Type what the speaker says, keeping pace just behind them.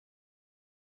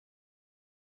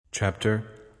Chapter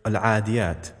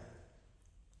Al-Adiyat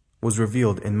was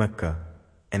revealed in Mecca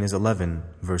and is 11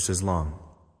 verses long.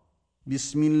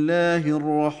 Bismillahir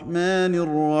Rahmanir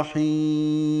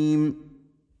Rahim.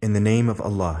 In the name of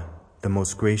Allah, the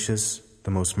most gracious,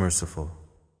 the most merciful.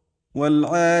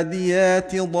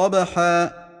 وَالْعَادِيَاتِ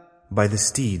ضَبْحًا. By the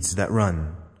steeds that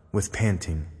run with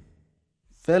panting,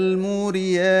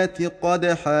 فَالْمُورِيَاتِ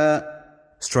قَدْحًا.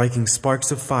 striking sparks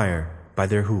of fire by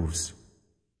their hooves,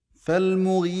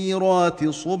 فَالْمُغِيرَاتِ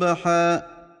صُبْحًا.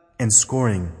 and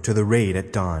scoring to the raid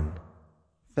at dawn,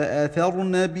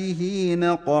 فَأَثَرْنَ بِهِ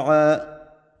نَقْعًا.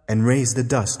 and raise the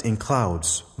dust in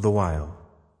clouds the while,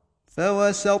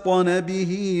 فَوَسَطْنَ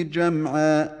بِهِ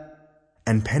جَمْعًا.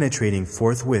 and penetrating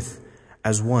forthwith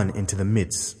as one into the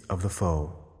midst of the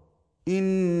foe.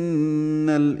 إِنَّ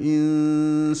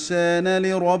الْإِنسَانَ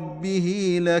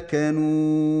لِرَبِّهِ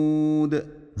لَكَنُودٌ.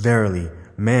 Verily,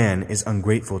 man is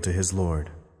ungrateful to his Lord,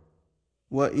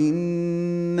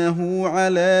 وَإِنَّهُ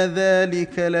عَلَى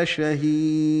ذَلِكَ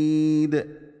لَشَهِيدٌ.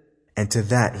 and to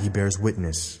that he bears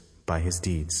witness by his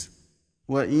deeds.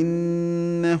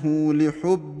 وَإِنَّهُ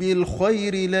لِحُبِّ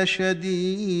الْخَيْرِ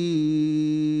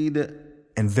لَشَدِيدٌ.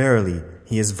 And verily,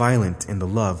 he is violent in the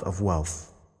love of wealth.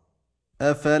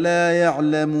 أَفَلَا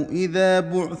يَعْلَمُ إِذَا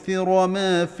بُعْثِرَ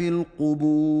مَا فِي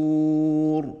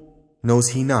الْقُبُورِ. Knows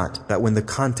he not that when the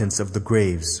contents of the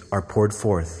graves are poured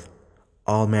forth,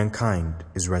 all mankind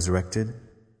is resurrected?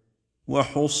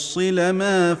 وَحُصِّلَ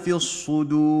مَا فِي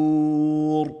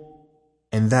الصُّدُورِ.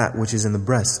 And that which is in the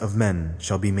breasts of men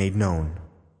shall be made known.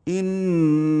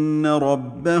 إِنَّ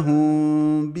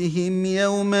رَبَّهُم بِهِمْ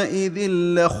يَوْمَئِذٍ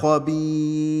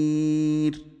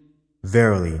لَخَبِيرٌ.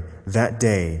 Verily, that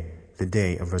day, the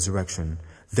day of resurrection,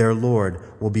 their Lord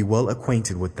will be well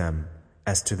acquainted with them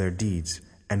as to their deeds,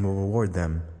 and will reward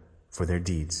them for their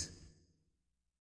deeds.